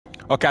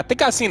Okay, I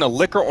think I seen a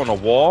liquor on a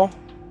wall.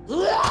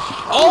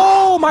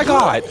 Oh my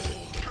god!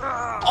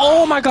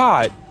 Oh my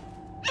god!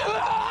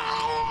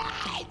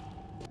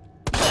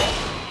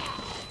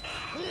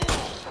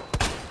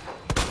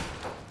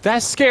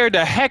 That scared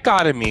the heck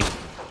out of me.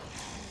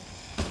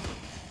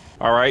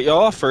 Alright,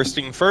 y'all. First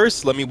thing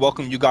first, let me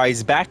welcome you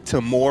guys back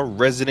to more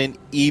Resident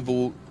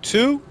Evil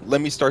 2.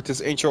 Let me start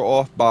this intro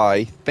off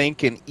by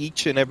thanking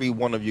each and every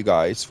one of you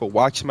guys for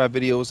watching my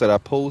videos that I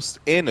post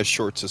and the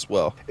shorts as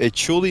well. It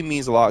truly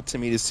means a lot to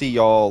me to see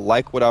y'all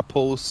like what I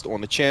post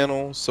on the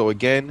channel. So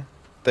again,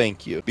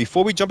 thank you.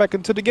 Before we jump back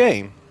into the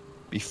game,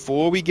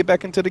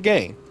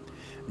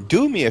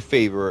 do me a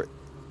favor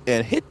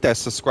and hit that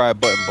subscribe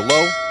button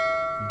below.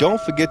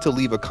 Don't forget to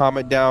leave a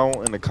comment down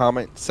in the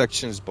comment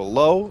sections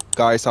below.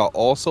 Guys, I'll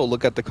also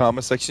look at the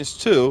comment sections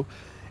too.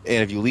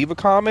 And if you leave a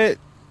comment,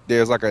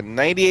 there's like a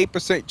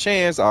 98%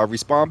 chance I'll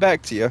respond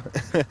back to you.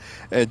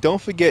 And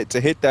don't forget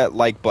to hit that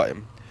like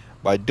button.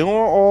 By doing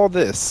all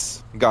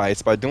this,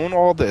 guys,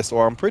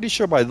 or I'm pretty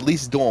sure by at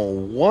least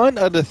doing one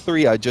of the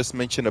three I just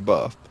mentioned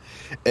above,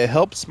 it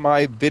helps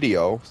my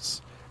videos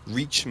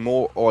reach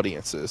more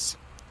audiences.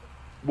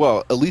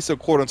 Well, at least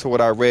according to what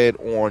I read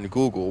on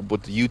Google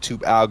with the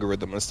YouTube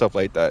algorithm and stuff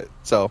like that.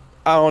 So,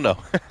 I don't know.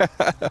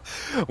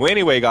 Well,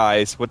 anyway,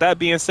 guys, with that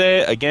being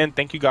said, again,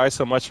 thank you guys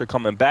so much for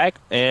coming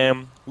back.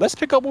 And let's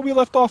pick up where we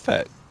left off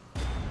at.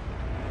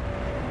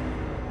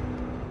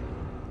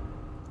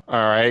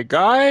 Alright,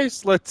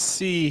 guys, let's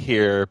see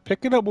here.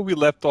 Picking up where we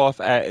left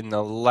off at in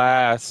the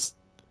last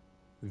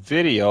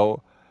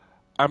video,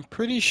 I'm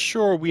pretty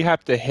sure we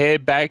have to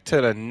head back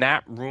to the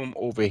nap room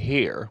over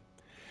here.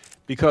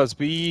 Because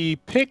we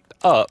picked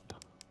up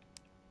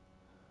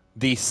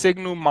the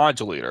signal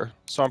modulator.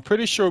 So I'm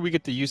pretty sure we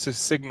get to use the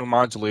signal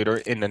modulator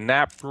in the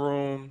nap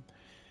room.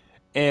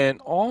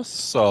 And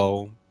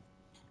also,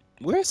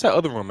 where's that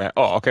other room at?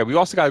 Oh, okay. We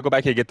also got to go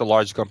back here and get the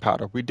large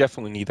gunpowder. We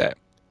definitely need that.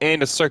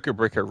 And the circuit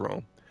breaker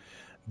room.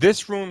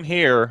 This room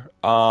here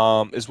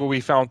is where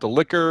we found the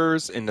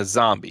liquors and the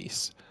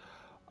zombies.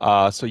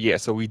 So yeah,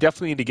 so we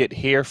definitely need to get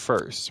here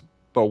first.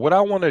 But what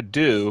I want to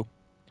do,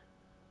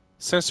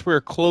 since we're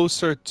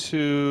closer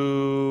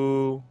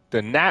to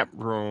the nap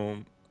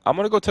room, I'm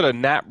going to go to the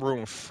nap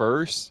room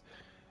first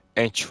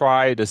and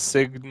try the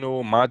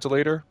signal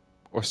modulator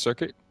or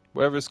circuit,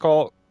 whatever it's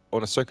called,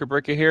 on the circuit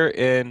breaker here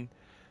and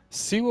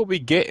see what we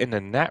get in the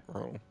nap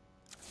room.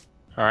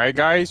 Alright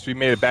guys, we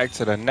made it back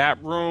to the nap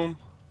room.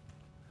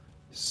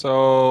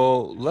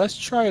 So let's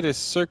try this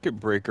circuit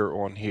breaker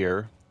on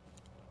here.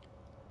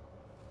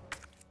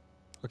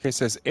 Okay, it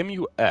says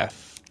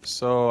MUF.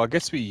 So I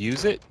guess we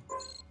use it.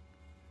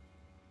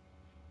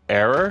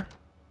 Error.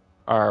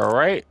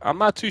 Alright, I'm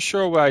not too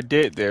sure what I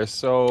did there,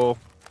 so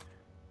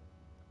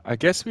I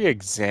guess we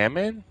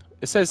examine.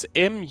 It says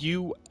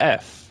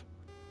MUF.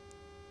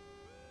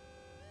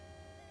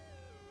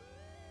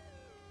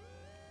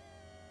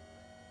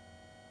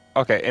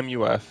 Okay,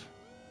 MUF.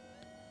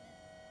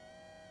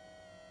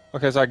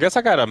 Okay, so I guess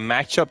I gotta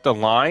match up the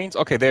lines.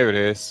 Okay, there it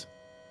is.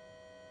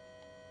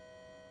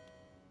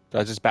 Did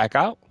I just back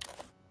out?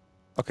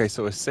 Okay,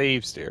 so it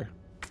saves there.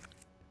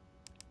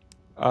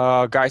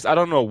 Guys, I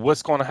don't know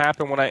what's going to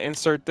happen when I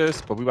insert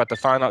this, but we're about to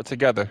find out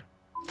together.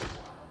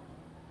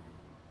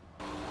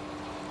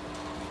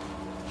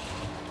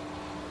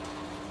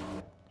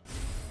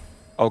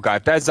 Oh god,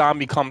 if that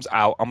zombie comes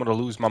out, I'm gonna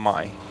lose my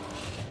mind.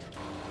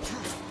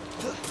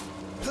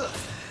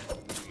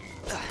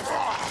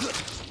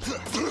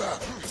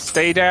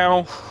 Stay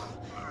down.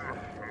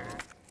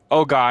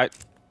 Oh god.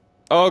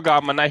 Oh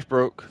god, my knife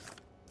broke.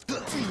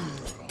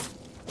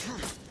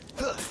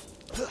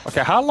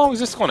 Okay, how long is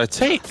this gonna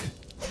take?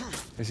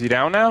 Is he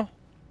down now?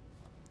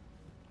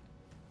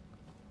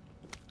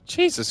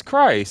 Jesus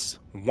Christ.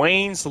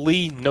 Wayne's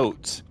Lee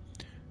notes.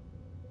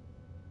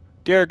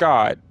 Dear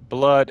God,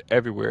 blood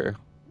everywhere.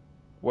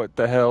 What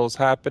the hell's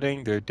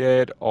happening? They're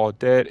dead, all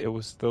dead. It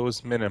was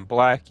those men in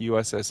black,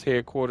 USS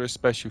headquarters,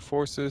 special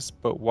forces,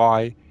 but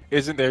why?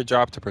 Isn't their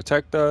job to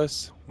protect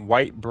us?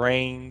 White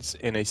brains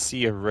in a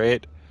sea of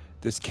red.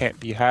 This can't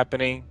be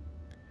happening.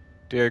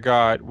 Dear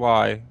God,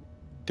 why?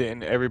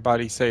 Didn't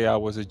everybody say I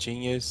was a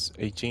genius?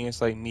 A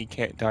genius like me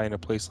can't die in a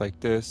place like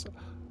this.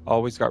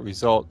 Always got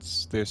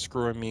results. They're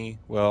screwing me.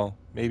 Well,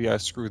 maybe I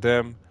screw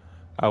them.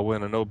 I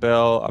win a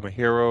Nobel. I'm a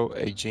hero,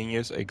 a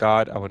genius, a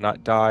god. I will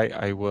not die.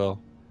 I will.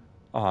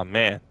 Oh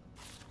man.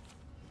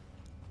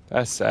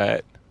 That's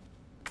sad.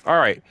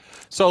 Alright.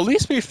 So at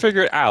least we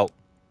figured out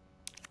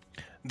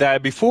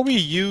that before we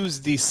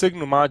use the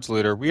signal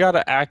modulator, we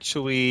gotta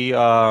actually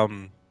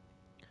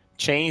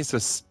change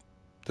the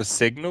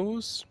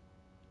signals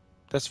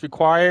that's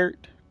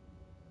required.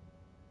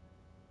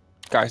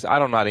 Guys, I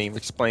don't know how to even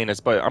explain this,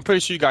 but I'm pretty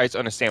sure you guys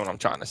understand what I'm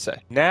trying to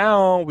say.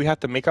 Now we have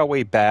to make our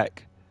way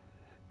back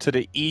to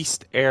the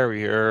east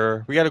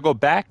area. We got to go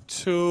back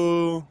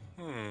to...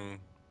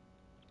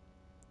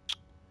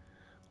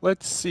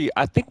 Let's see.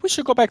 I think we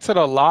should go back to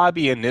the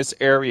lobby in this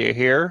area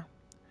here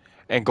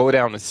and go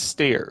down the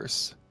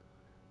stairs.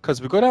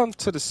 Because we go down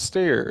to the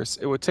stairs,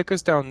 it would take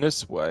us down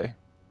this way.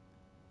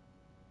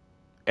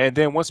 And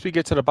then once we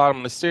get to the bottom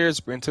of the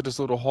stairs, we're into this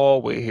little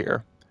hallway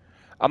here.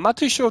 I'm not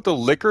too sure if the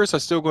lickers are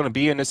still going to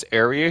be in this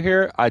area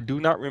here. I do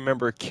not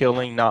remember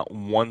killing not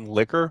one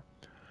licker.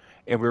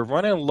 And we're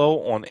running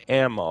low on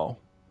ammo.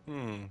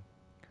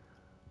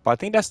 But I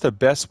think that's the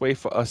best way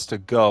for us to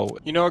go.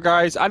 You know,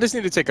 guys, I just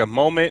need to take a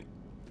moment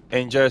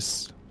and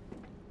just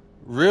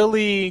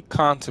really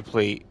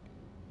contemplate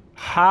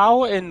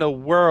how in the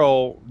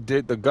world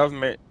did the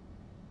government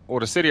or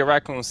the city of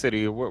Raccoon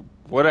City, or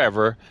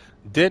whatever,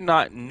 did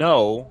not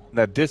know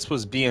that this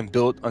was being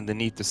built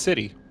underneath the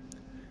city.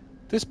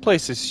 This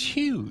place is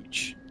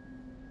huge.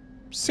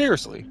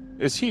 Seriously,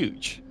 it's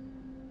huge.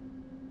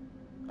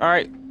 All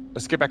right,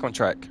 let's get back on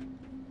track.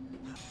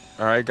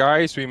 All right,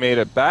 guys, we made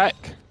it back.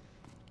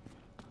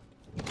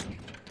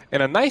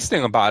 And a nice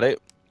thing about it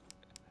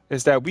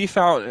is that we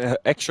found an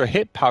extra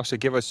hit pouch to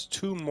give us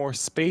 2 more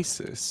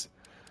spaces.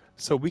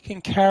 So we can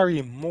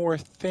carry more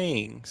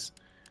things,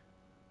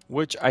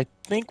 which I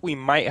think we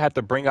might have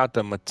to bring out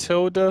the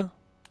Matilda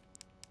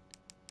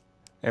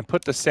and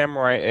put the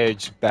Samurai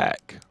Edge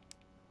back.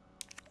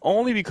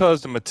 Only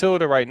because the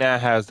Matilda right now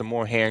has the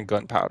more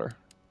handgun powder.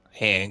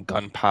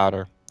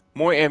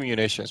 More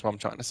ammunition is what I'm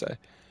trying to say.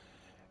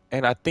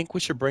 And I think we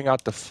should bring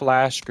out the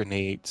flash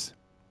grenades.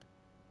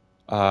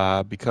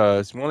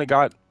 Because we only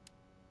got...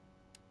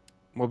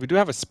 Well, we do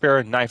have a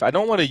spare knife. I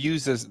don't want to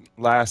use this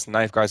last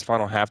knife, guys, if I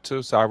don't have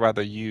to. So I'd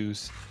rather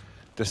use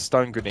the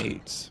stun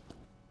grenades.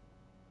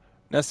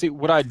 Now, see,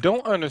 what I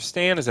don't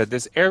understand is that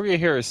this area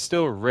here is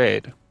still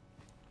red.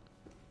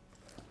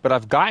 But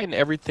I've gotten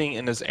everything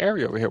in this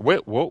area over here.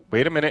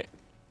 Wait a minute.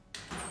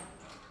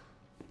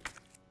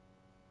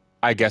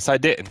 I guess I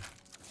didn't.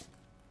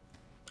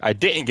 I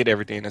didn't get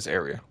everything in this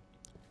area.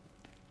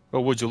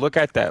 But would you look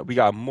at that? We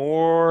got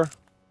more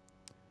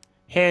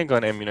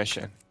handgun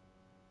ammunition.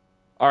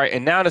 All right,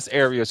 and now this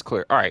area is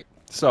clear. All right,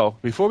 so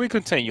before we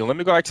continue, let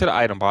me go back to the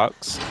item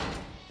box.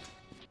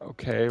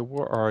 Okay,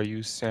 where are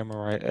you,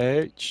 Samurai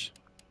Edge?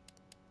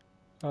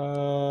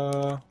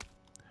 All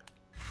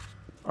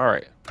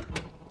right.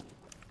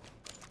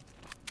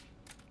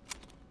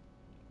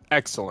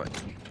 Excellent.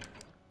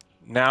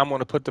 Now I'm going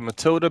to put the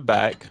Matilda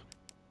back.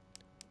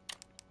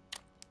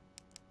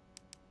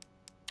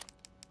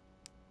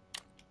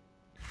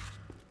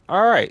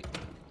 All right,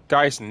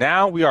 guys,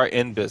 now we are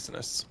in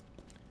business.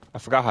 I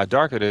forgot how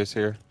dark it is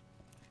here.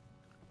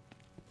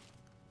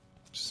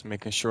 Just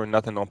making sure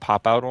nothing don't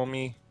pop out on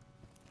me.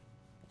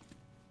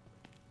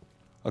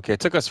 Okay, it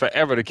took us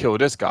forever to kill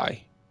this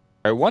guy.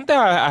 All right, one thing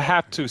I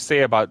have to say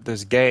about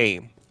this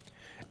game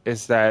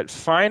is that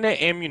finding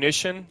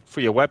ammunition for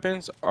your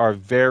weapons are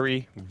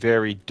very,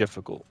 very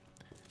difficult.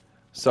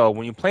 So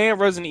when you're playing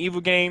Resident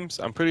Evil games,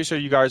 I'm pretty sure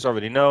you guys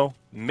already know,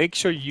 make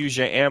sure you use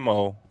your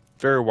ammo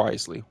very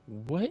wisely.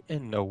 What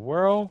in the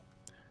world?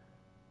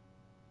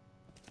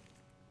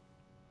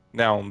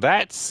 Now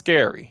that's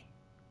scary.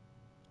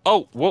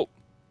 Oh, whoa.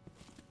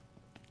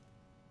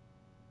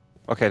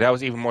 Okay, that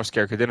was even more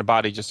scary because then the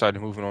body just started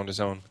moving on its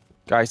own.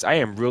 Guys, I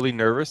am really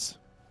nervous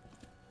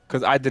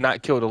because I did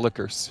not kill the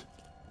lickers.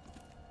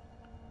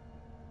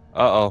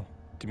 Uh-oh.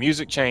 The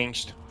music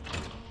changed.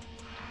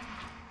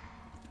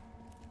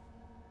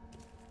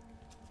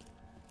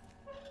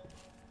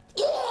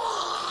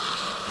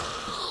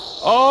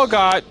 Oh,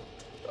 God.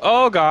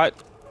 Oh, God.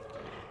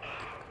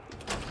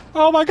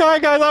 Oh, my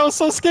God, guys. I was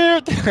so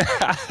scared.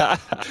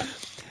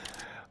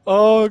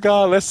 Oh,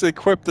 God. Let's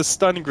equip the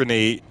stun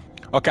grenade.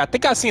 Okay, I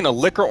think I seen a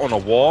licker on a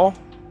wall.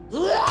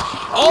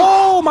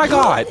 Oh, my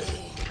God.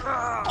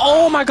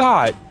 Oh, my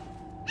God.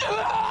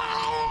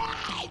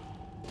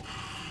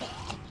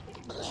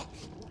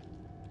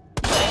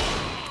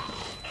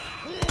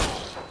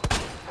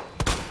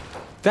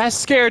 That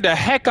scared the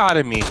heck out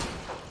of me.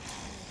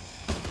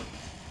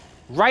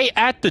 Right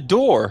at the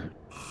door.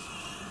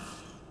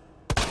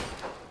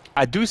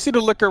 I do see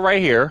the licker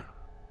right here.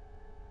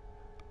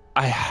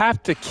 I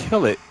have to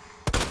kill it.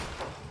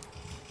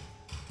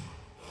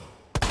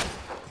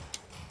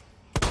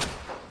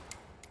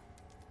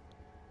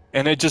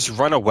 And it just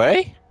run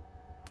away?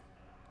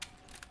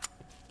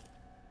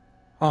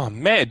 Oh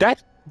man,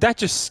 that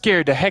just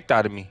scared the heck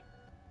out of me.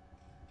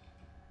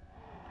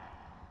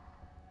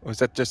 Or is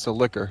that just a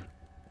licker?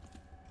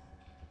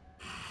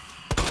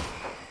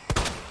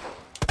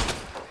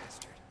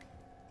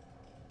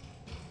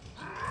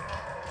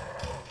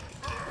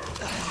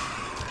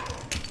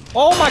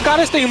 Oh my God,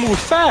 this thing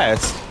moves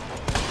fast.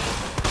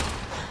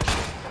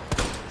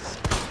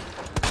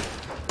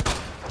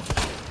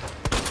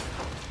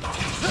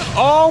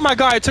 Oh my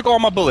God, it took all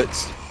my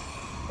bullets.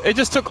 It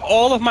just took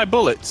all of my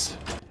bullets.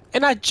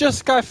 And I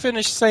just got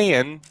finished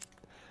saying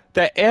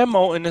that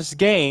ammo in this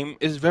game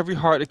is very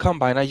hard to come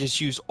by, and I just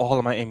used all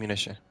of my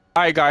ammunition.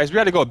 All right, guys, we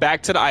got to go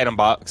back to the item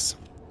box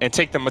and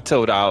take the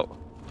Matilda out.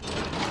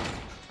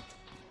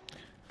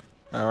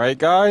 All right,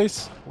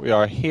 guys, we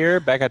are here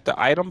back at the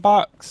item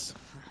box.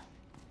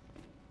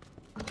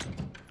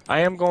 I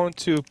am going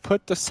to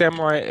put the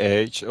Samurai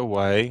Edge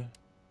away,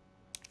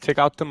 take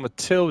out the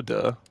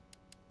Matilda.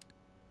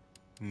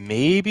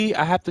 Maybe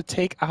I have to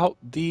take out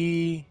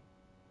the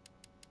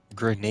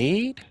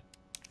Grenade?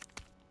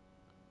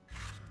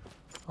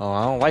 Oh,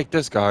 I don't like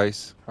this,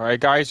 guys. All right,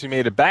 guys, we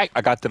made it back.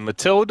 I got the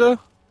Matilda.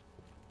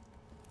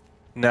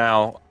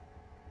 Now,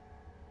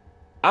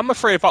 I'm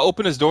afraid if I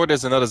open this door,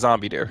 there's another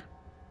zombie there.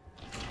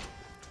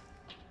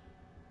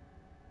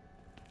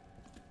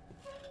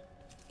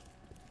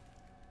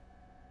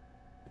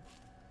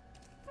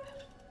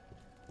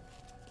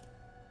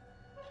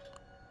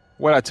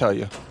 What'd I tell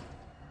you?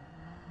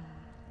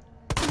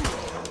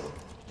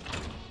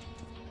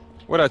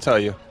 What'd I tell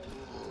you?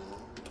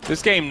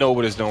 This game know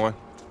what it's doing.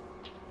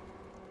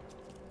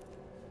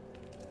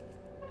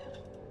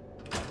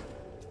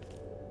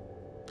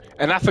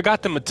 And I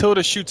forgot the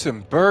Matilda shoots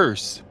in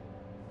bursts.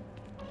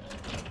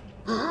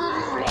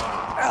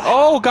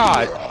 Oh,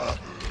 God.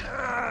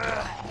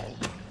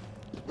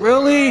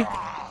 Really?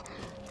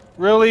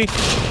 Really?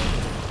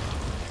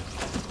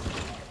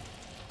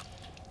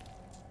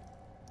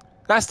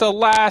 That's the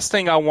last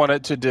thing I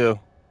wanted to do.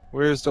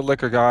 Where's the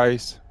liquor,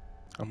 guys?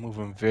 I'm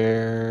moving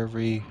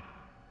very,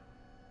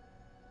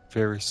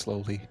 very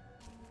slowly.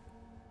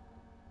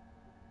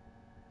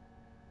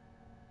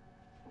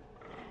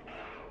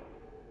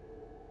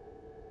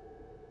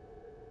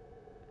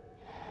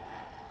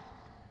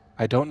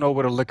 I don't know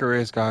where the liquor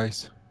is,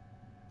 guys.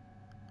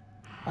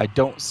 I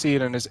don't see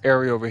it in this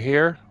area over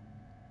here.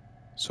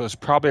 So it's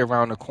probably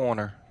around the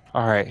corner.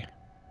 All right.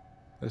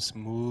 Let's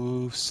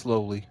move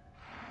slowly.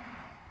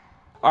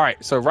 All right,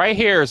 so right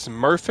here is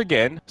Murph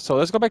again. So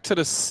let's go back to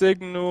the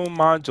signal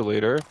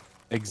modulator.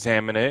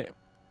 Examine it.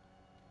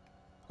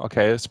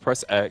 Okay, let's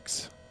press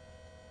X.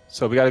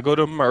 So we got to go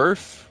to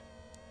Murph.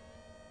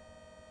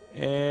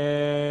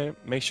 And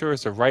make sure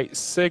it's the right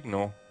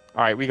signal.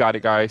 All right, we got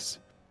it, guys.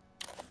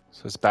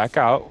 So let's back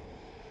out.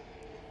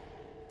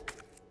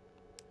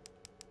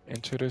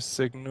 Enter the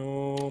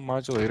signal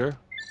modulator.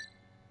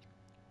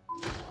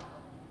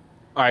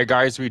 All right,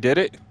 guys, we did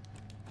it.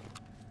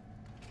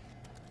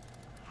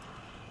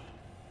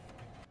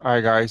 All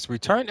right, guys, we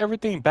turned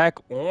everything back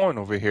on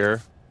over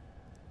here.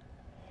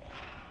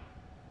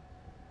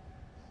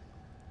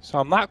 So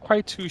I'm not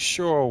quite too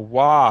sure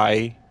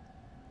why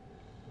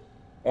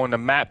on the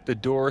map the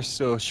doors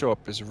still show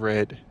up as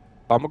red.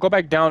 I'm gonna go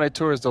back down it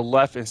towards the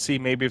left and see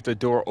maybe if the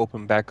door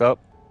opened back up.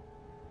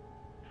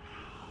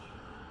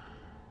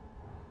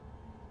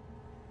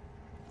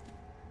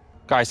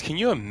 Guys, can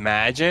you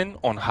imagine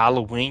on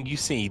Halloween you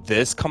see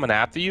this coming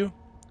after you?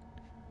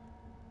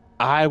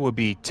 I would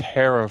be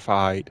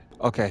terrified.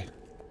 Okay,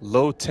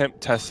 low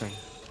temp testing.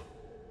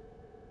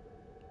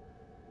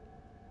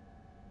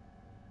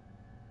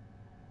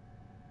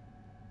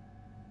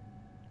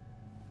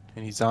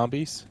 Any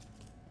zombies?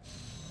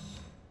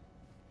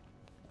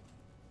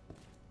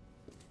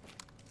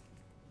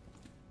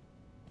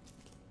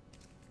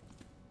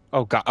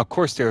 Oh God, of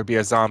course there would be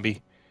a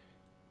zombie.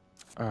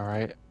 All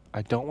right,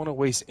 I don't want to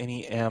waste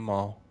any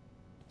ammo.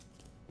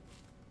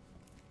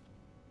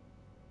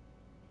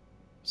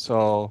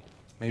 So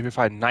maybe if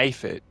I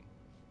knife it.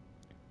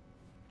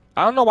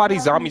 I don't know why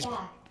these zombies.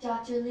 Welcome back,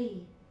 Dr.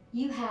 Lee.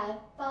 You have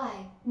 5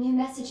 new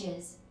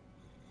messages.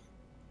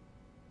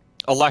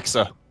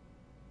 Alexa,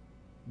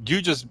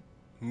 you just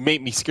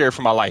made me scared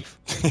for my life.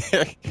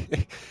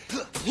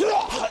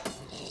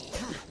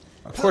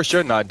 Of course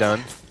you're not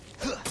done.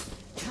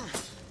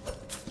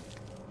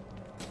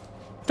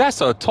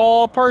 That's a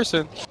tall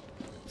person.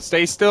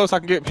 Stay still so I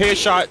can get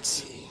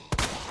headshots.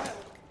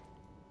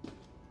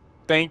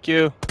 Thank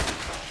you.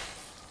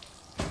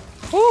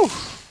 Whew.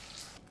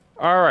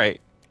 All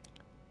right.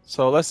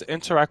 So let's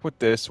interact with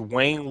this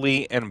Wayne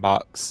Lee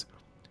inbox.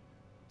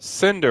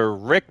 Sender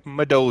Rick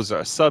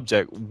Mendoza.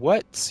 Subject,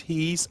 what's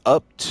he's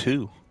up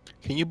to?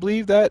 Can you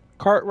believe that,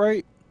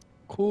 Cartwright?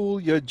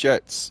 Cool your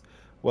jets.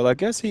 Well, I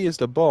guess he is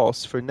the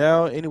boss. For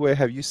now, anyway,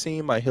 have you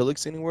seen my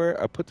Helix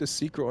anywhere? I put the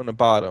secret on the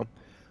bottom.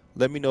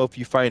 Let me know if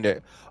you find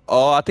it.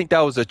 Oh, I think that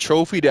was a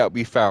trophy that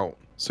we found.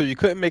 So you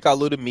couldn't make our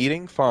little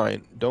meeting?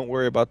 Fine. Don't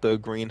worry about the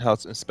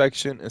greenhouse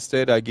inspection.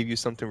 Instead, I give you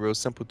something real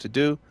simple to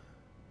do.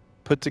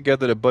 Put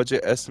together the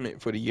budget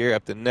estimate for the year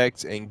after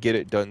next and get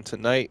it done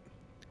tonight.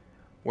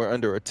 We're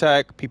under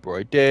attack. People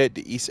are dead.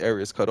 The east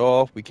area is cut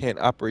off. We can't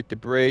operate the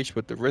bridge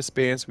with the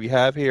wristbands we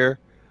have here.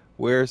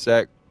 Where's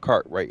that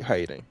Cartwright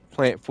hiding?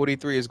 Plant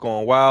 43 is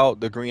going wild.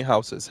 The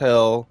greenhouse is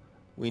hell.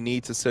 We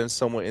need to send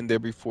someone in there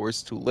before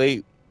it's too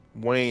late.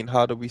 Wayne,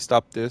 how do we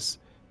stop this?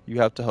 You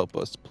have to help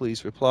us.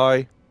 Please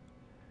reply.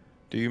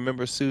 Do you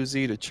remember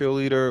Susie, the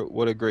cheerleader?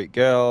 What a great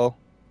gal.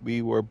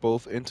 We were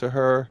both into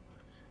her.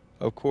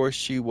 Of course,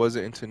 she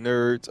wasn't into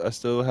nerds. I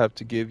still have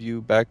to give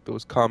you back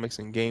those comics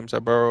and games I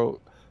borrowed,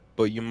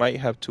 but you might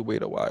have to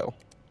wait a while.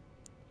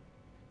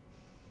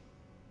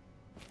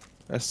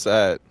 That's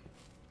sad.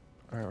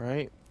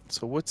 Alright,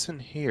 so what's in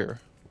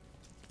here?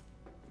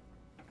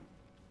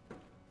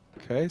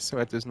 Okay, seems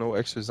like there's no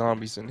extra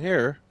zombies in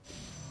here.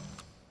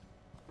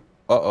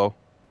 Uh-oh.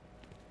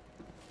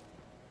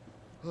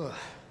 Who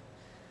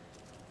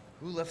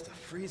left the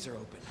freezer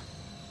open?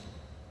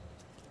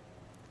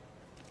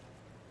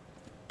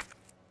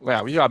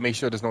 Wow, we gotta make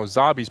sure there's no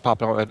zombies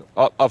popping out.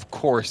 Oh, of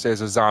course,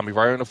 there's a zombie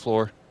right on the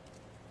floor.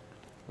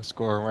 Let's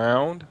go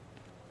around.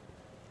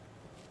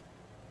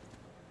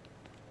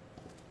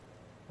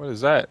 What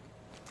is that?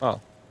 Oh.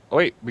 Oh,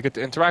 wait, we get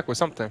to interact with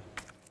something.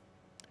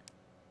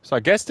 So I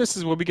guess this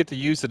is where we get to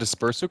use the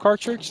dispersal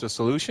cartridge, the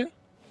solution.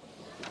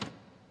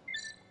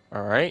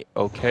 All right,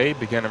 okay,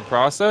 beginning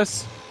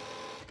process.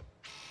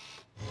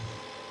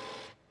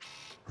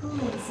 Cooling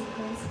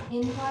sequence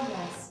in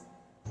progress.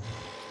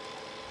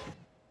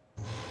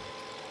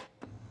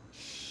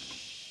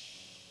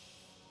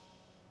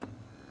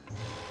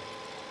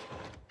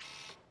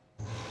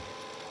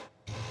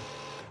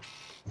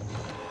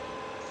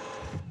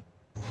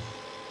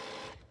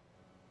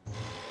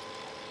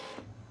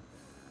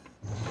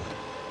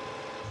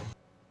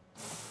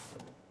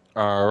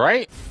 All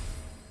right.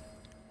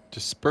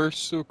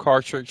 Dispersal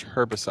cartridge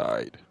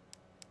herbicide.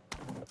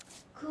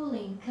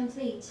 Cooling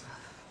complete.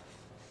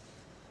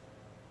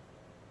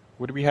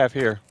 What do we have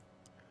here?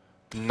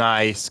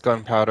 Nice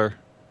gunpowder.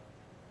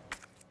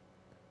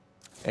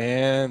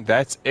 And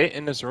that's it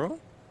in this room.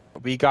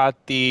 We got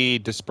the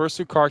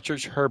dispersal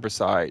cartridge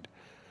herbicide.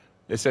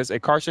 It says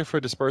a cartridge for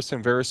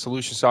dispersing various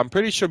solutions. So I'm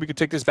pretty sure we could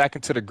take this back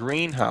into the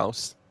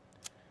greenhouse,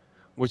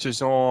 which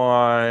is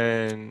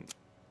on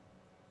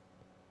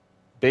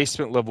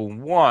basement level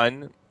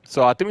 1.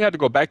 So I think we have to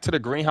go back to the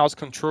greenhouse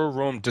control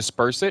room,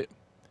 disperse it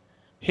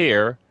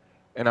here.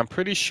 And I'm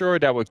pretty sure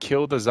that would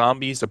kill the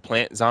zombies, the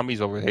plant zombies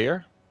over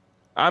here.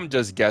 I'm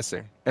just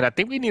guessing. And I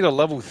think we need a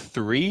level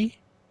 3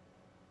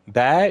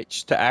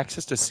 badge to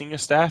access the senior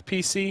staff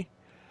PC,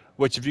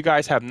 which if you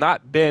guys have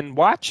not been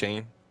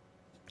watching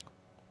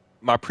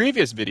my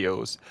previous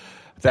videos,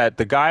 that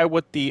the guy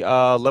with the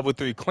level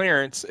 3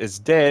 clearance is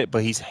dead,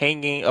 but he's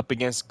hanging up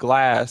against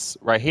glass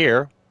right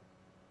here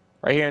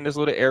in this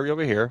little area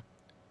over here,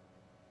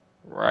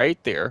 right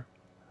there,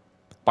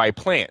 by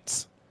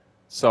plants.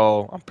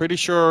 So I'm pretty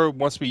sure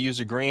once we use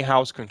the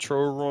greenhouse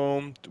control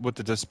room with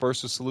the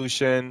dispersal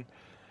solution,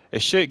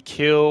 it should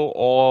kill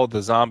all the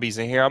zombies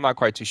in here. I'm not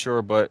quite too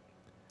sure, but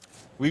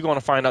we're going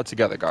to find out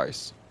together,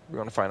 guys. We're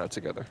going to find out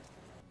together.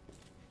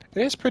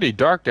 It is pretty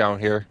dark down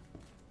here.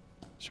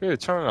 Should we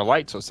turn on the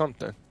lights or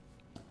something?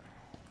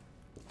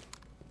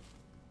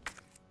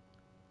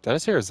 Did I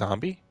just hear a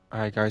zombie?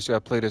 Alright, guys, you gotta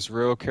play this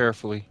real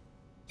carefully.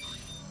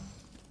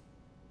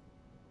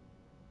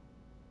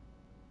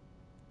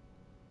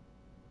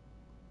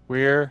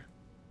 Where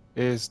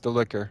is the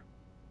liquor?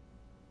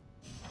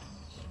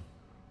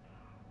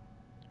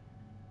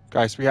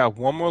 Guys, we have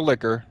one more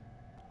liquor.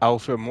 I will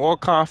feel more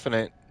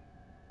confident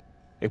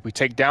if we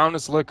take down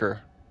this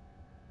liquor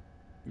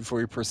before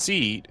we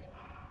proceed.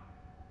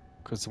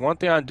 Because the one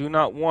thing I do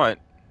not want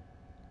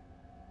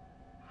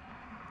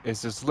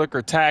is this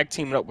liquor tag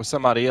teaming up with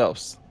somebody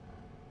else.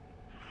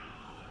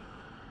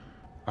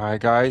 Alright,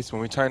 guys,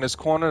 when we turn this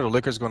corner, the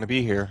liquor's going to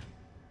be here.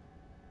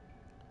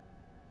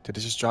 Did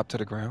it just drop to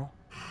the ground?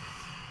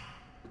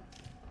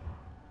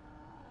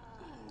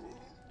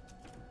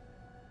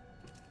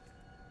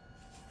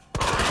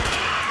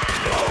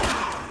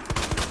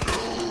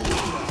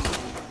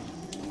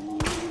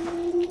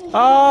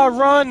 Ah,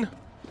 run!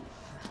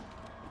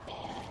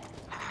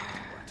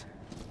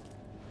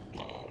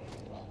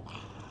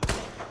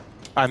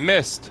 I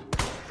missed.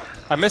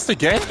 I missed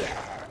again?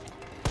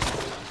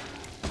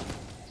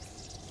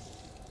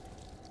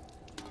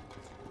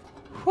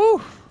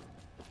 Whew.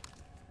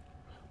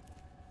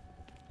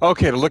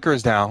 Okay, the liquor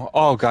is down.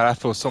 Oh god, I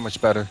feel so much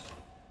better.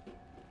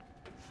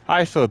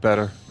 I feel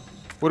better.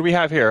 What do we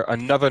have here?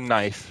 Another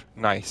knife.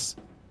 Nice.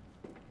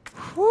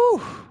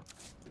 Whew.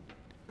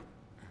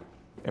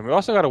 And we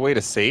also got a way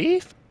to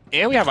save?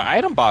 And we have an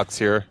item box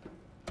here.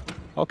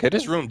 Okay,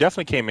 this room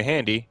definitely came in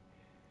handy.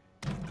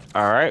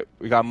 Alright,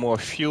 we got more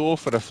fuel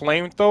for the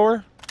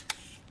flamethrower.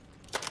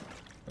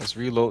 Let's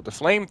reload the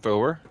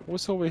flamethrower.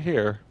 What's over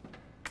here?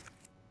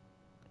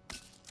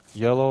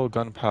 Yellow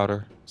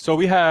gunpowder. So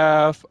we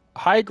have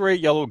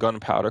high-grade yellow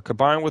gunpowder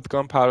combined with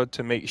gunpowder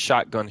to make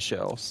shotgun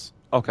shells.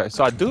 Okay,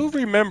 so I do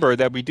remember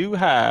that we do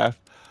have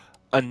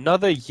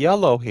another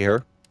yellow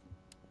here.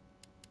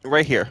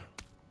 Right here.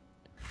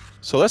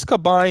 So let's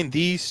combine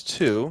these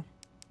two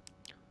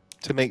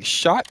to make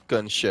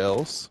shotgun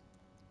shells.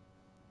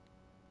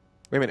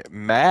 Wait a minute,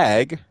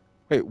 mag?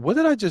 Wait, what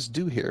did I just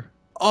do here?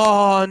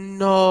 Oh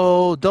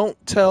no, don't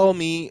tell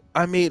me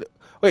I made...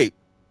 Wait,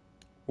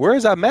 where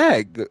is that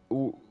mag?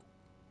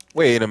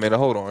 Wait a minute,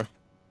 hold on.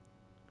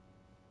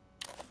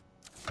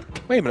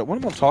 Wait a minute, what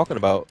am I talking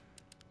about?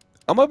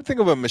 I'm up to think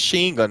of a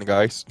machine gun,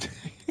 guys.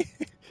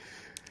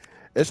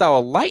 It's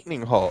our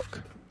lightning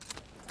hawk.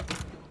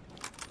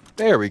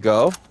 There we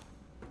go.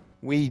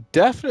 We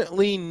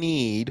definitely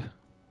need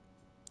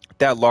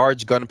that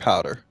large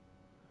gunpowder.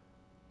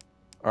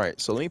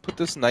 Alright, so let me put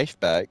this knife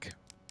back.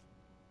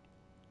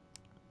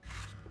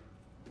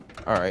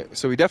 Alright,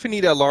 so we definitely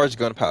need that large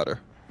gunpowder.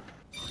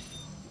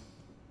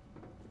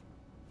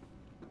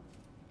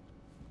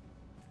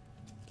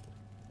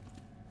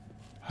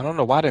 I don't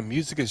know why the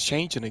music is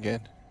changing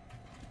again.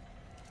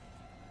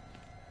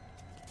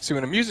 See,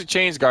 when the music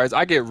changes, guys,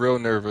 I get real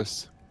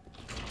nervous.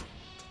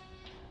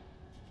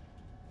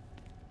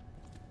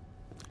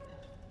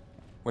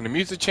 When the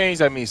music changes,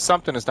 that means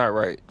something is not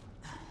right.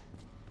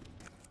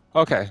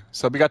 Okay,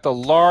 so we got the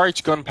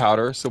large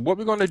gunpowder. So what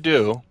we're going to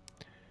do,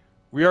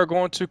 we are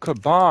going to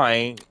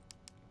combine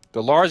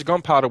the large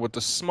gunpowder with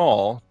the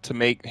small to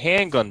make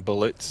handgun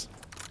bullets.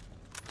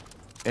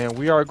 And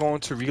we are going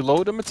to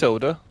reload the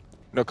Matilda.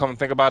 You know, come and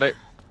think about it.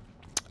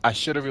 I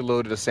should have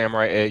reloaded the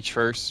Samurai Edge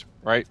first,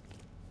 right?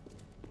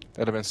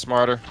 That'd have been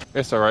smarter.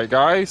 It's alright,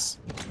 guys.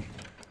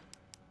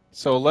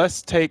 So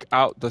let's take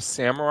out the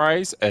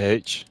Samurai's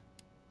Edge.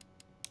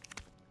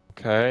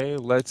 Okay,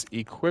 let's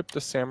equip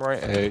the Samurai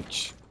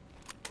Edge.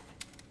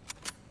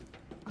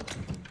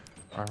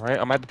 Alright, I'm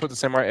gonna have to put the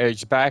Samurai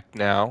Edge back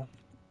now.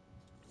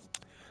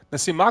 Now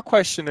see, my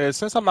question is,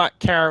 since I'm not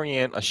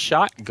carrying a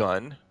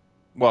shotgun,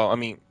 well, I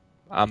mean,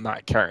 I'm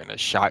not carrying a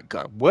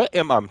shotgun. What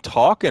am I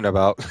talking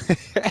about?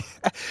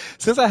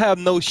 Since I have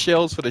no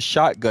shells for the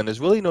shotgun, there's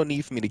really no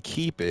need for me to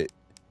keep it.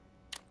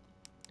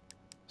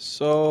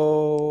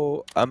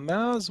 So I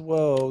might as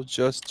well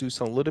just do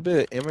some little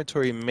bit of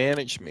inventory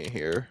management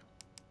here.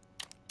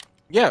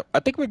 Yeah, I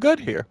think we're good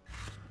here.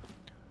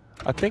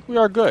 I think we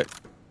are good.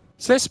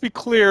 Since we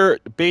cleared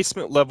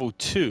basement level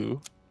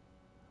 2,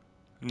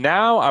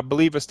 now I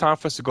believe it's time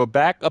for us to go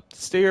back up the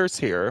stairs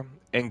here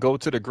and go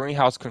to the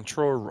greenhouse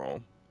control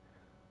room.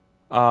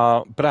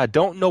 But I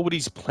don't know what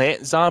these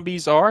plant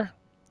zombies are,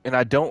 and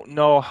I don't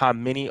know how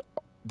many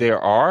there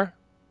are.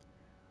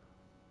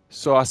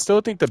 So I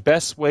still think the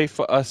best way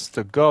for us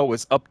to go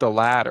is up the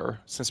ladder,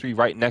 since we're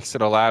right next to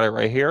the ladder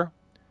right here.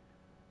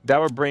 That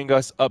would bring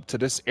us up to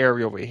this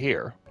area over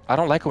here. I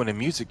don't like it when the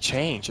music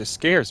changes. It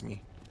scares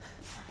me.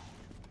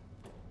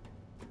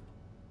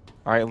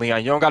 All right,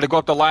 Leon, you don't got to go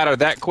up the ladder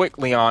that quick,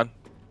 Leon.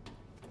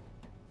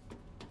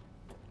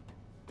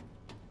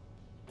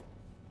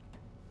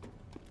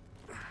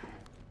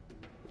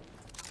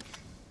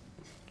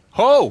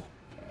 Oh!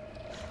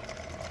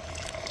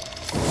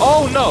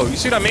 Oh no, you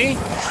see what I mean?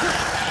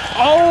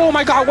 Oh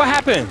my god, what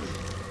happened?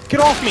 Get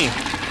off me!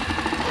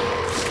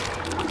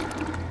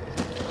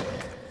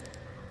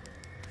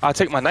 I'll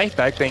take my knife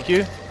back, thank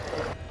you.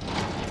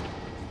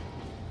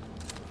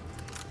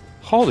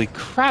 Holy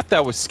crap,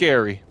 that was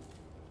scary.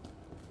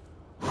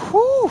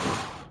 Whew.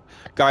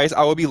 Guys,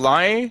 I would be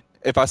lying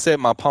if I said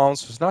my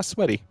palms was not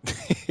sweaty.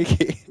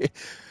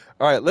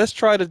 Alright, let's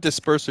try the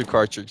disperser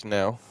cartridge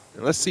now.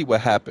 And let's see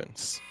what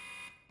happens.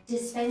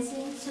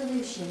 Dispensing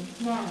solution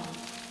now.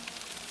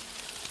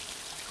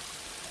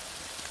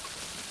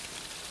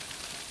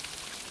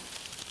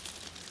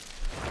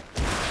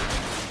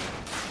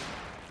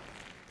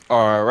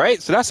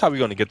 Alright, so that's how we're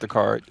going to get the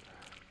card.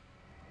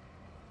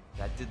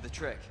 That did the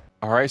trick.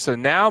 Alright, so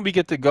now we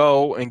get to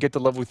go and get the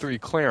level 3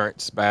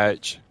 clearance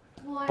badge.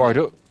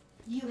 Warning.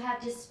 You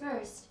have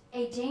dispersed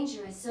a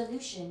dangerous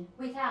solution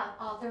without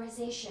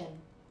authorization.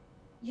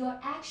 Your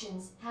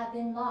actions have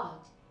been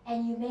logged,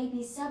 and you may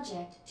be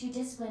subject to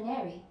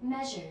disciplinary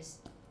measures.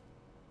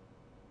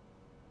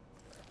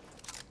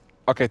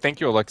 Okay, thank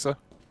you, Alexa.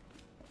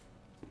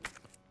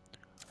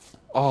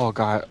 Oh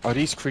god, are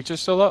these creatures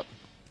still up?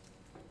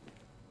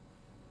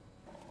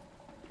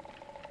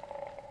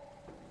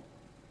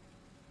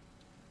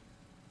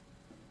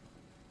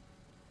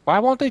 Why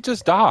won't they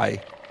just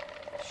die?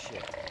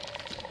 Shit.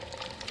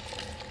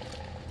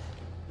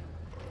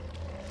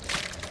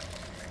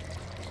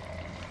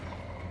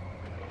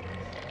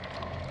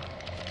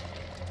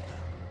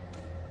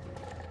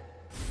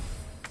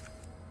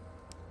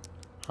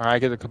 Alright, I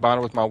get to combine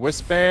it with my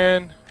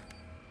wristband.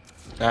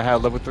 Now I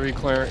have level 3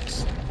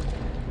 clearance.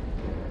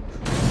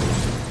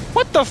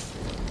 What the f-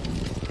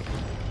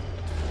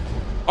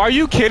 Are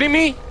you kidding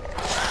me?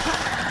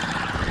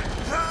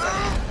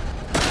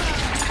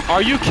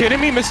 Are you kidding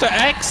me, Mr.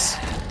 X?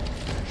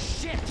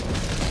 Shit.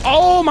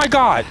 Oh my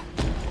god!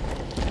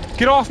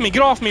 Get off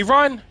me,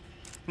 run!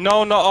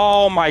 No, no,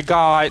 oh my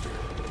god.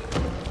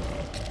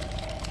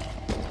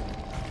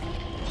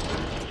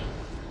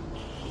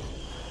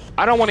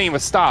 I don't want to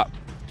even stop.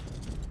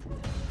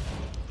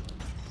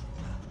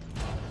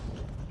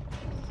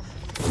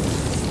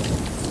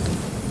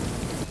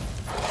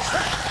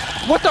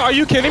 What the, are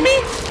you kidding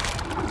me?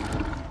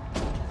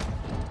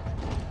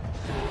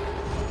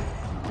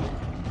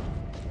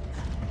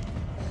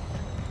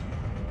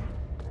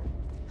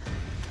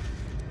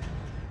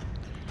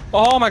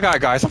 Oh my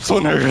god, guys, I'm so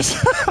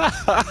nervous.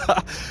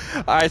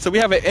 Alright, so we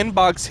have an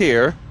inbox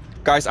here.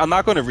 Guys, I'm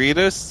not going to read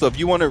this, so if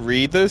you want to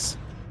read this,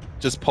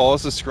 just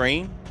pause the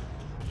screen.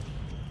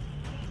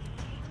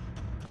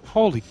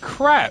 Holy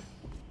crap.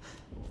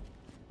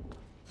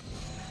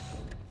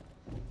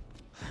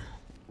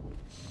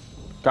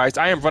 Guys,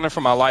 I am running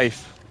for my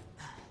life.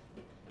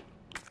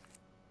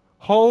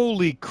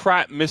 Holy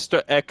crap,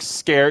 Mr. X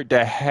scared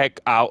the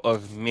heck out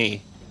of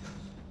me.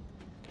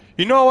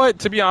 You know what?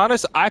 To be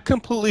honest, I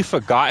completely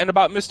forgotten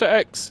about Mr.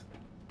 X.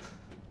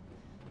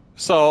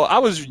 So I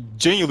was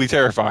genuinely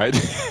terrified.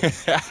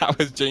 I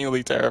was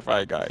genuinely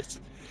terrified,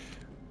 guys.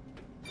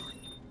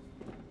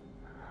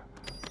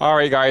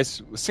 Alright,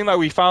 guys. It seems like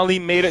we finally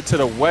made it to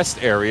the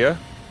west area.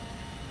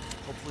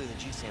 Hopefully the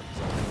G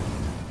sample's on.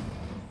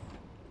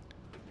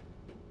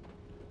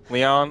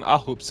 Leon, I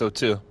hope so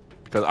too.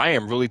 Because I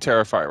am really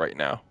terrified right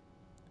now.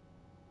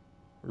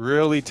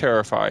 Really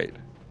terrified.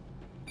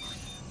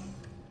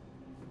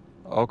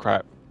 Oh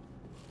crap.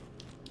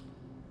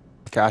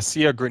 Okay, I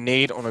see a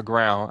grenade on the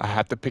ground. I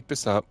have to pick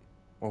this up.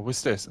 Well,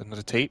 what's this?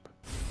 Another tape?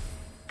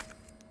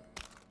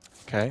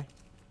 Okay.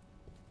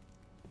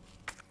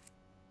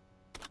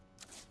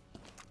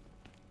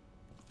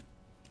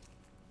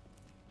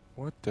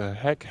 What the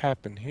heck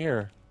happened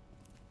here?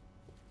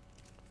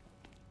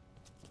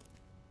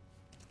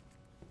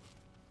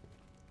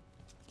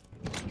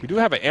 We do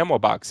have an ammo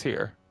box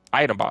here.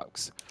 Item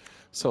box.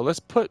 So let's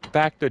put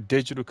back the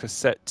digital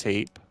cassette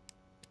tape.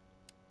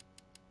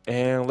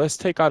 And let's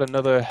take out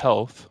another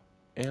health.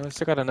 And let's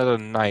take out another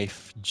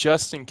knife,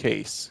 just in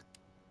case.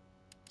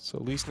 So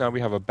at least now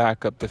we have a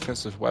backup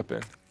defensive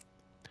weapon.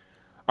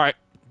 Alright.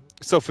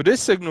 So for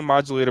this signal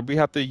modulator, we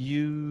have to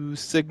use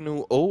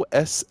signal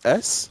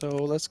OSS. So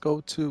let's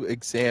go to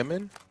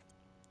examine.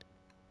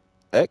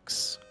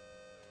 X.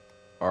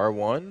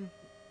 R1.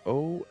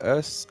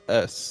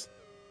 OSS.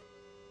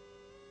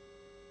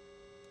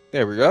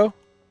 There we go.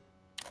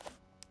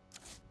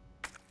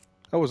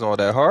 That wasn't all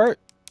that hard.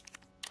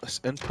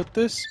 Let's input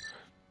this.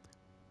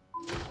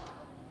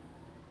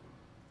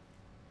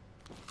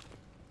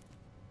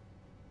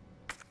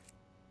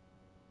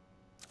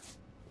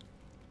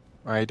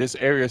 Alright, this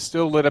area is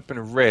still lit up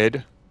in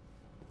red.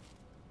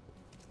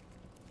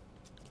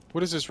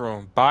 What is this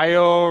room?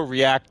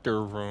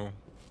 Bioreactor room.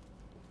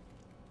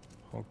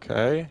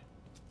 Okay.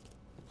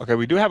 Okay,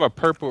 we do have a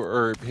purple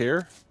herb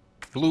here.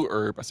 Blue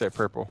herb. I said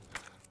purple.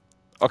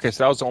 Okay,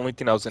 so that was the only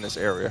thing that was in this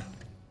area.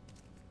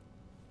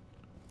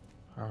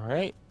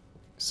 Alright.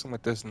 Seems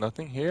like there's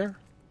nothing here.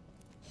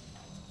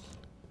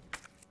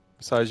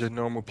 Besides your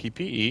normal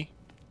PPE.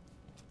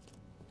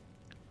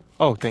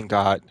 Oh, thank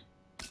God.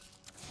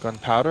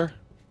 Gunpowder.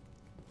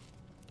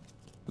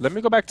 Let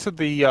me go back to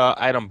the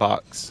item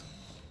box.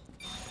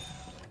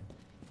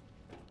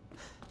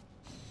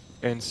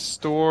 And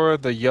store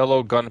the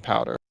yellow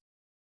gunpowder.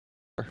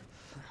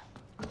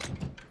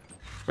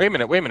 Wait a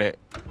minute, wait a minute.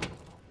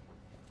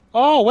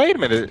 Oh, wait a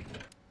minute.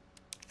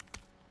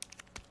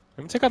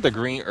 Let me take out the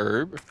green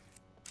herb.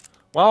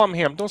 While I'm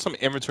here, I'm doing some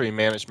inventory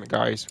management,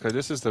 guys, because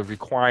this is the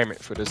requirement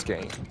for this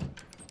game.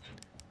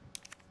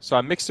 So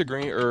I mixed the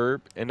green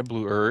herb and the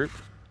blue herb.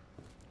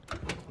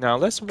 Now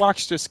let's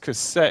watch this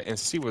cassette and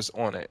see what's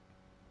on it.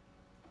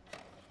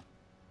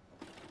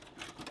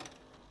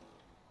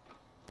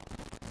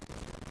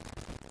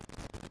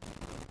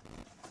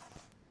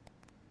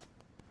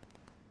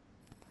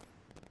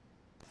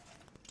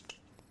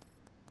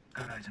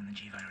 Got eyes on the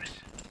G-Virus.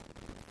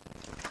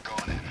 We're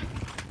going in.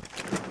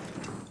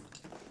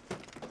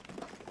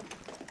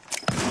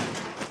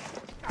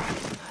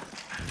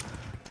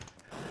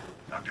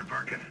 Dr.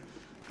 Birkin,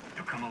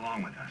 you'll come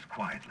along with us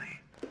quietly.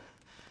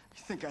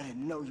 You think I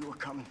didn't know you were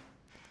coming?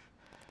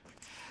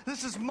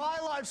 This is my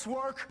life's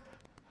work.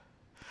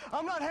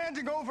 I'm not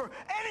handing over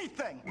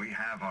anything. We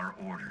have our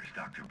orders,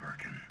 Dr.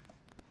 Birkin.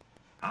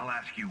 I'll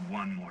ask you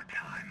one more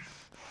time.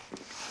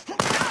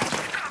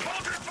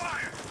 Hold your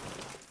fire!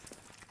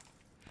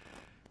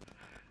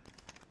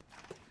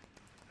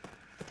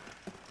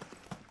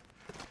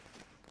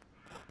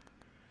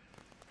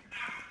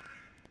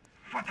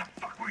 What the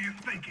fuck were you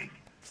thinking?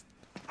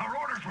 Our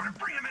orders were to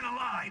bring him in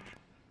alive.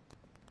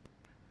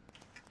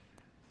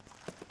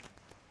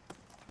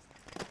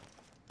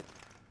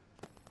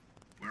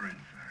 We're in,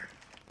 sir.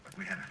 But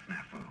we had a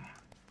snafu.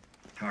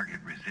 Target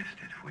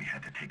resisted. We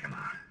had to take him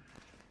out.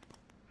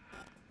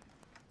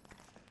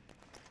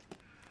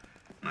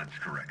 That's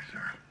correct,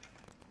 sir.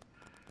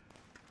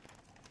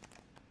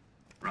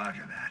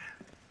 Roger that.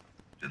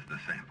 Just the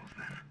samples,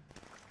 then.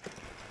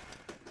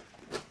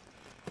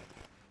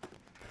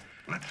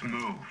 Let's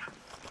move.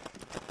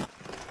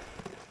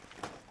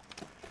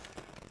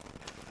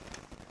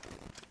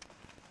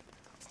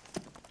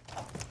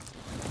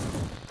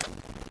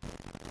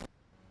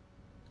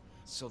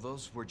 So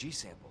those were G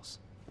samples.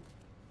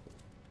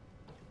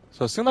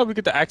 So it seems like we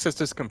get to access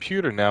this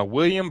computer now.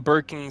 William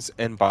Birkin's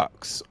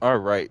inbox. All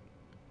right.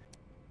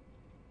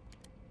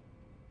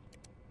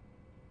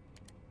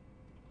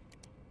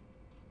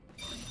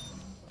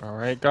 All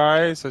right,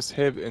 guys. Let's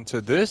head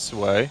into this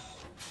way.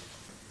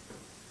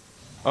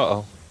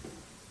 Uh-oh.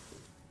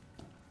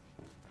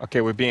 Okay,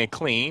 we're being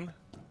clean.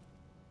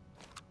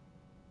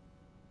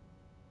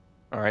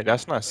 All right,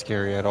 that's not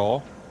scary at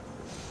all.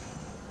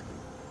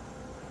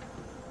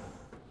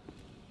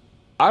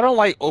 I don't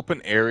like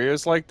open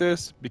areas like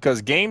this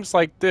because games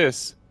like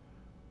this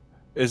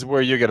is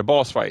where you get a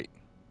boss fight.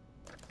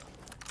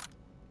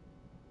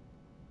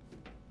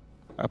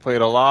 I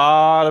played a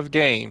lot of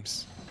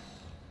games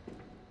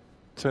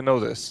to know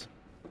this.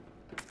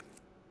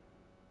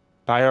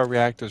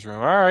 Bioreactors room.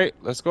 All right,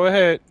 let's go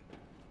ahead.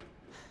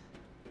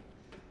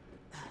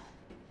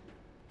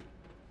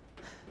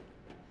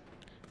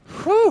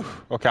 Whew.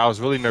 Okay, I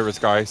was really nervous,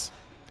 guys.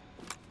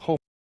 Oh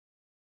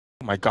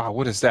my God,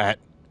 what is that?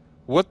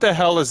 What the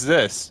hell is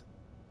this?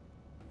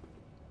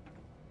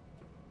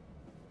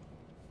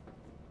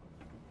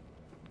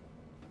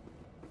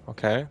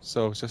 Okay,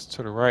 so it's just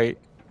to the right.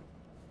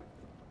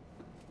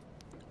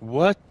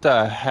 What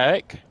the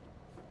heck?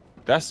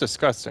 That's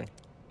disgusting.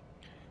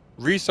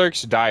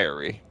 Research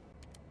diary.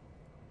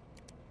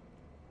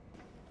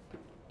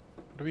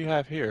 What do we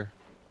have here?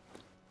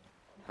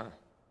 Huh.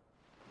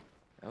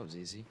 That was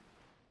easy.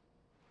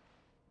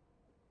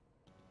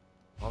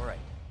 All right,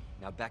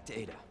 now back to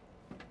Ada.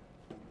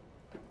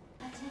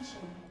 Attention.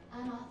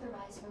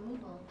 Unauthorized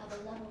removal of a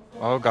level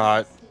 4 Oh,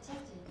 God. virus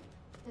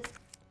detected.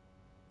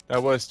 The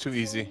That was too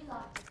easy. facility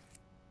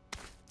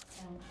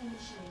lockdown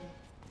initiated.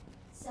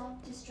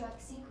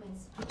 Self-destruct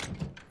sequence.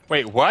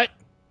 Wait, what?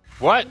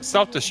 What?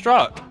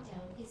 Self-destruct.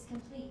 Lockdown is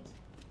complete.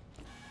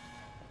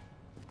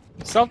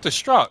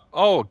 Self-destruct.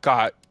 Oh,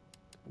 God.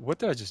 What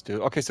did I just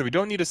do? Okay, so we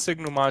don't need a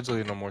signal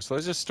modulator no more, so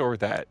let's just store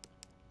that.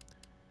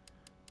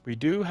 We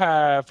do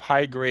have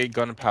high-grade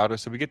gunpowder,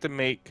 so we get to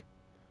make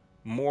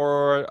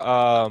more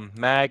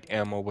mag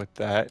ammo with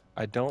that.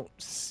 I don't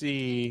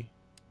see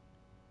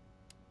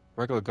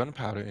regular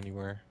gunpowder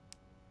anywhere.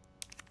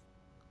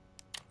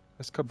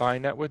 Let's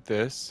combine that with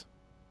this.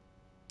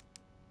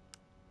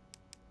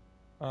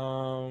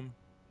 Let's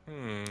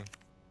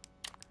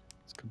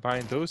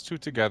combine those two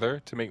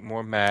together to make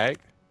more mag.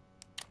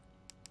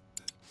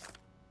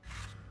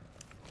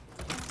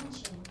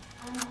 Attention.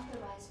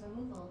 Unauthorized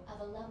removal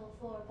of a level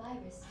 4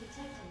 virus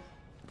detected.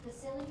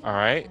 Facility All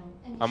right. lockdown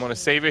I'm gonna initiated.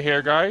 save it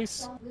here,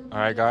 guys. All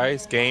right,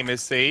 guys. Game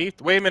is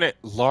saved. Wait a minute.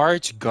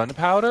 Large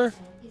gunpowder?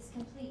 Is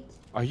complete.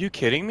 Are you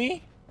kidding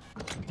me?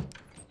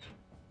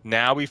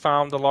 Now we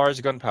found the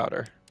large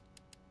gunpowder.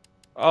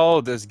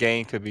 Oh, this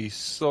game could be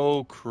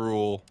so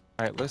cruel.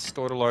 All right, let's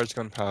store the large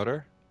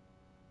gunpowder.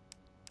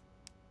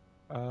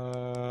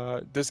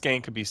 This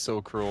game could be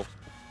so cruel.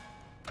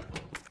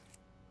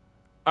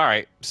 All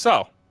right,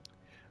 so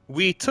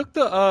we took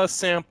the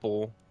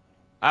sample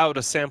out of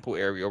the sample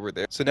area over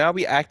there. So now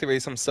we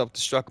activate some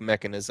self-destruct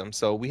mechanism.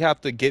 So we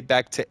have to get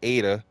back to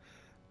Ada,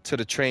 to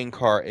the train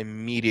car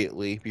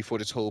immediately before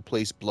this whole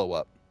place blow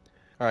up.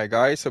 All right,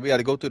 guys, so we got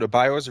to go through the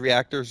BIOS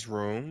reactors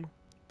room,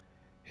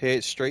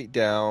 head straight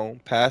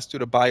down, pass through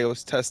the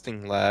BIOS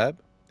testing lab,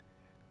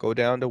 go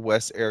down the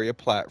west area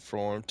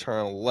platform,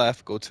 turn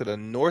left, go to the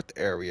north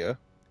area,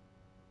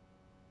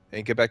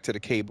 and get back to the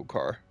cable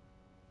car.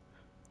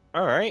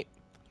 All right.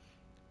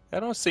 That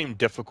don't seem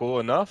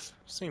difficult enough.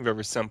 Seem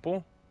very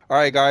simple. All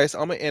right, guys,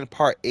 I'm going to end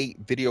part 8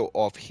 video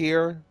off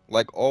here.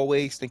 Like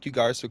always, thank you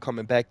guys for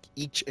coming back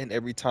each and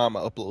every time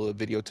I upload a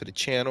video to the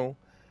channel.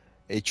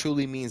 It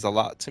truly means a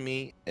lot to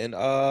me. And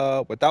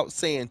without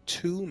saying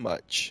too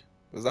much,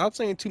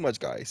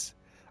 guys,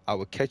 I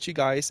will catch you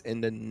guys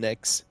in the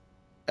next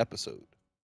episode.